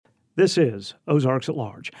This is Ozarks at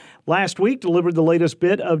Large. Last week delivered the latest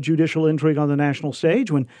bit of judicial intrigue on the national stage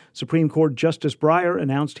when Supreme Court Justice Breyer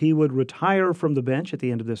announced he would retire from the bench at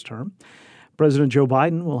the end of this term. President Joe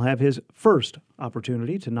Biden will have his first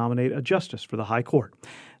opportunity to nominate a justice for the high court.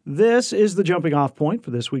 This is the jumping-off point for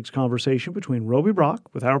this week's conversation between Roby Brock,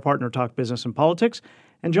 with our partner Talk Business and Politics,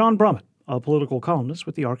 and John Brummett, a political columnist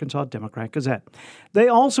with the Arkansas Democrat-Gazette. They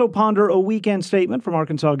also ponder a weekend statement from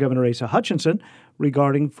Arkansas Governor Asa Hutchinson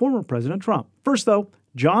regarding former President Trump. First, though,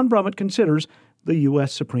 John Brummett considers the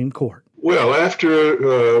U.S. Supreme Court. Well,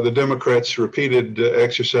 after the Democrats' repeated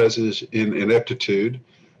exercises in ineptitude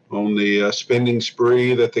on the spending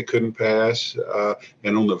spree that they couldn't pass,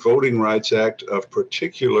 and on the Voting Rights Act of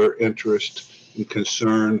particular interest and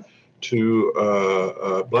concern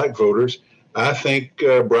to black voters, I think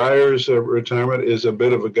Breyer's retirement is a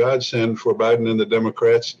bit of a godsend for Biden and the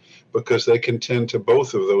Democrats because they can tend to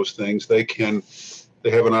both of those things. They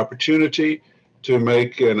have an opportunity to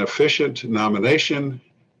make an efficient nomination.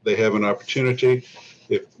 They have an opportunity,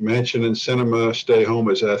 if Manchin and Sinema stay home,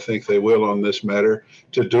 as I think they will on this matter,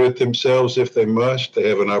 to do it themselves if they must. They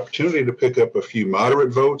have an opportunity to pick up a few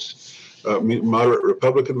moderate votes, moderate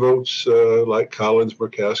Republican votes like Collins,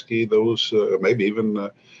 Murkowski, those maybe even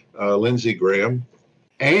Lindsey Graham.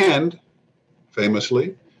 And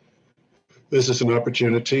famously, this is an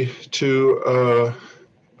opportunity to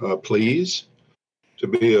please, to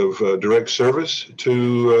be of direct service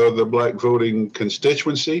to the black voting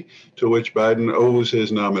constituency to which Biden owes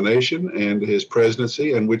his nomination and his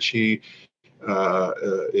presidency, and which he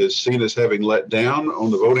is seen as having let down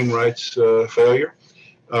on the voting rights failure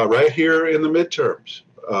right here in the midterms.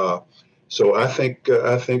 So I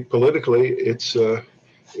think politically it's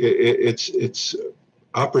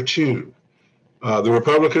opportune. The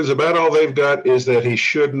Republicans, about all they've got is that Biden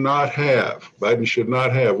should not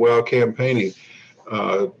have, while campaigning,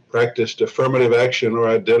 practiced affirmative action or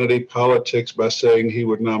identity politics by saying he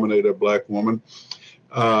would nominate a black woman.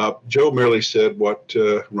 Joe merely said what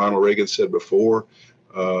Ronald Reagan said before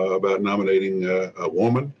about nominating a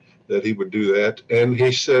woman, that he would do that. And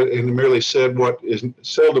he merely said what is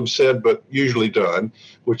seldom said but usually done,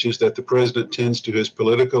 which is that the president tends to his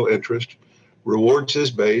political interest, rewards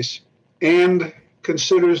his base, and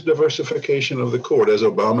considers diversification of the court, as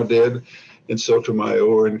Obama did, and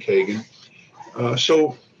Sotomayor and Kagan.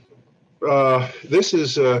 This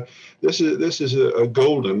is a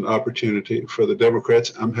golden opportunity for the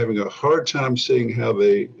Democrats. I'm having a hard time seeing how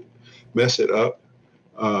they mess it up,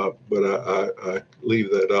 but I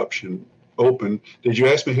leave that option open. Did you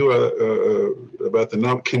ask me about the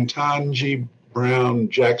Ketanji Brown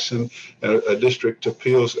Jackson, a district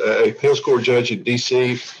appeals court judge in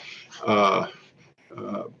D.C.,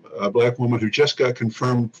 a black woman who just got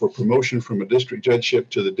confirmed for promotion from a district judgeship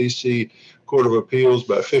to the D.C. Court of Appeals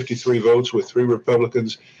by 53 votes with 3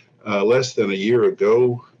 Republicans less than a year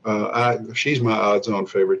ago. She's my odds-on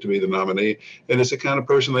favorite to be the nominee, and it's the kind of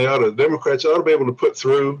person the Democrats ought to be able to put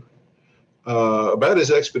through about as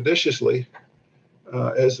expeditiously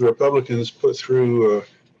as the Republicans put through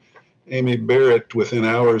Amy Barrett within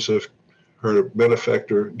hours of her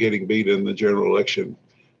benefactor getting beat in the general election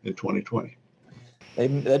in 2020.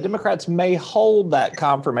 The Democrats may hold that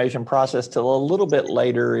confirmation process till a little bit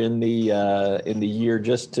later in the year,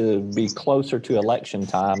 just to be closer to election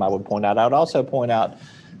time. I would also point out,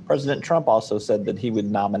 President Trump also said that he would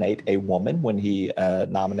nominate a woman when he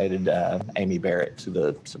nominated Amy Barrett to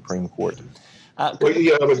the Supreme Court. I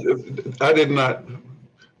did not.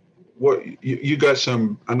 What you got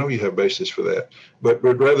some? I know you have basis for that, but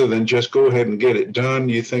rather than just go ahead and get it done,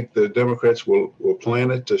 you think the Democrats will plan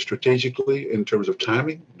it strategically in terms of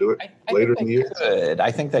timing? Do it later in the year? I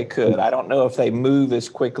think they could. I don't know if they move as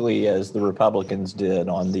quickly as the Republicans did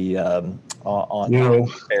on the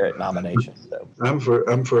Barrett nomination. So. I'm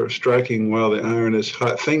for striking while the iron is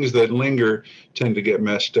hot. Things that linger tend to get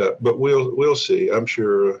messed up, but we'll see. I'm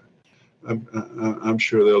sure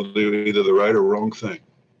they'll do either the right or wrong thing.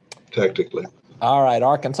 Tactically. All right.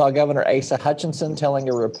 Arkansas Governor Asa Hutchinson telling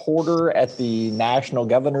a reporter at the National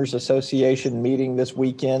Governors Association meeting this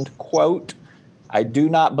weekend, quote, "I do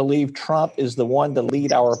not believe Trump is the one to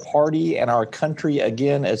lead our party and our country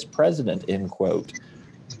again as president," end quote.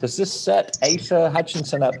 Does this set Asa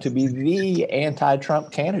Hutchinson up to be the anti-Trump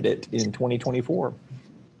candidate in 2024?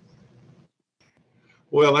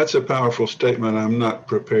 Well, that's a powerful statement I'm not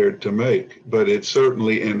prepared to make, but it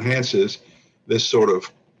certainly enhances this sort of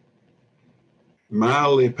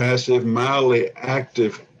mildly passive, mildly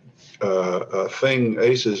active thing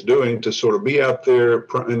Asa is doing to sort of be out there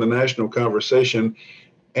in the national conversation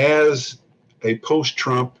as a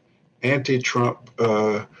post-Trump, anti-Trump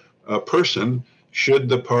person should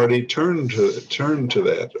the party turn to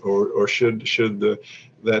that, or should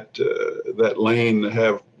that lane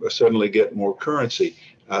have suddenly get more currency?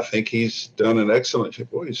 I think he's done an excellent.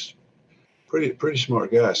 Boy, he's pretty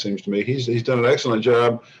smart guy, seems to me. He's done an excellent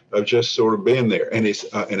job of just sort of being there, and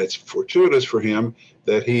it's fortuitous for him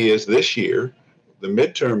that he is this year, the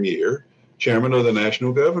midterm year, chairman of the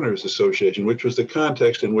National Governors Association, which was the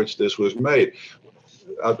context in which this was made.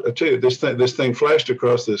 I'll tell you, this thing flashed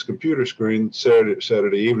across this computer screen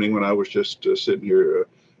Saturday evening when I was just sitting here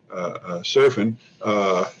surfing.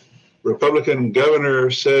 Republican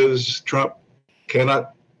governor says Trump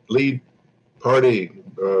cannot lead party,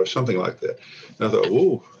 something like that. And I thought,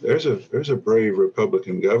 "Ooh, there's a brave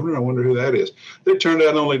Republican governor. I wonder who that is." It turned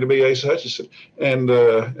out only to be Asa Hutchinson, and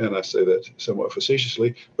I say that somewhat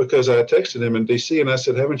facetiously because I texted him in D.C. and I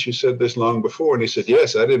said, "Haven't you said this long before?" And he said,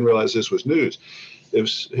 "Yes, I didn't realize this was news."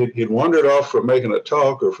 He'd wandered off from making a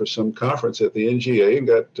talk or for some conference at the NGA and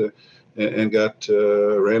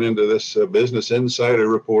ran into this Business Insider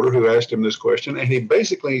reporter who asked him this question, and he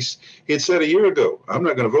had said a year ago, "I'm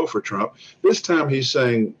not going to vote for Trump." This time he's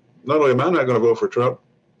saying, "Not only am I not going to vote for Trump,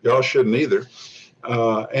 y'all shouldn't either."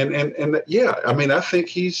 Yeah, I mean, I think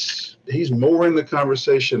he's more in the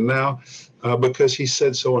conversation now because he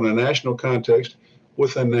said so in a national context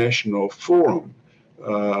with a national forum.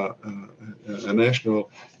 A national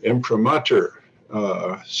imprimatur.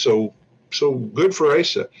 So good for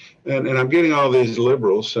Asa. And I'm getting all these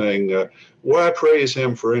liberals saying, why praise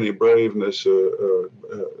him for any braveness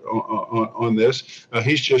on this?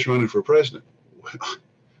 He's just running for president.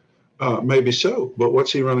 Maybe so, but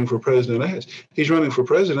what's he running for president as? He's running for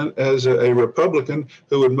president as a Republican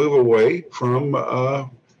who would move away from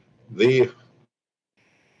the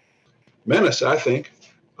menace, I think,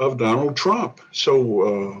 of Donald Trump.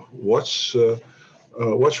 So what's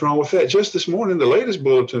wrong with that? Just this morning, the latest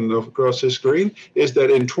bulletin across this screen is that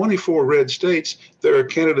in 24 red states, there are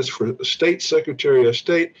candidates for state secretary of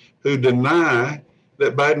state who deny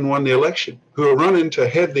that Biden won the election, who are running to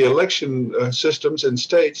head the election systems in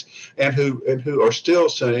states, and who are still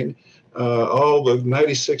saying all the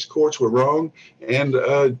 96 courts were wrong, and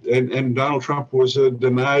Donald Trump was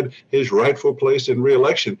denied his rightful place in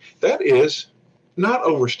re-election. That is not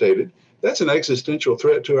overstated. That's an existential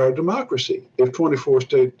threat to our democracy. If 24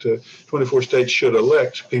 states should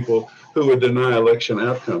elect people who would deny election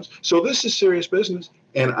outcomes, so this is serious business.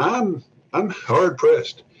 And I'm hard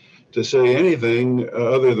pressed to say anything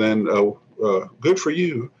other than good for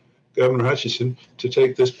you, Governor Hutchinson, to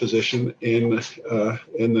take this position in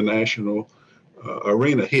the national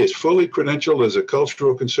arena. He is fully credentialed as a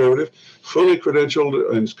cultural conservative, fully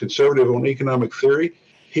credentialed and conservative on economic theory.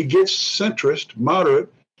 He gets centrist, moderate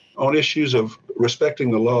on issues of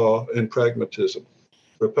respecting the law and pragmatism.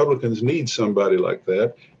 Republicans need somebody like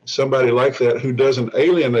that who doesn't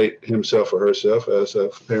alienate himself or herself, as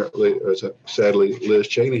sadly Liz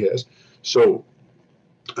Cheney has. So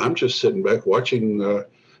I'm just sitting back watching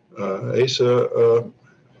Asa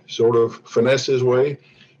sort of finesse his way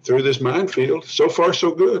through this minefield. So far,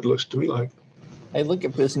 so good, looks to me like. Hey, look,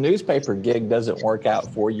 if this newspaper gig doesn't work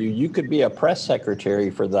out for you, you could be a press secretary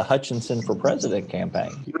for the Hutchinson for President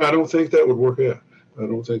campaign. I don't think that would work out. I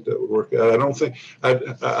don't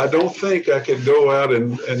think I could go out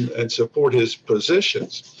and support his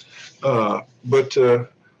positions. But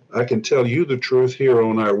I can tell you the truth here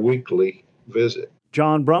on our weekly visit.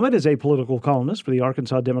 John Brummett is a political columnist for the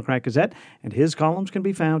Arkansas Democrat-Gazette, and his columns can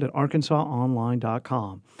be found at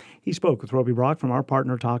arkansasonline.com. He spoke with Roby Brock from our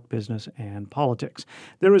partner Talk Business and Politics.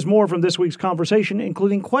 There is more from this week's conversation,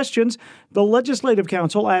 including questions the Legislative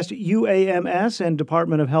Council asked UAMS and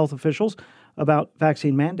Department of Health officials about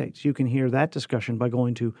vaccine mandates. You can hear that discussion by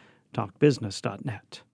going to talkbusiness.net.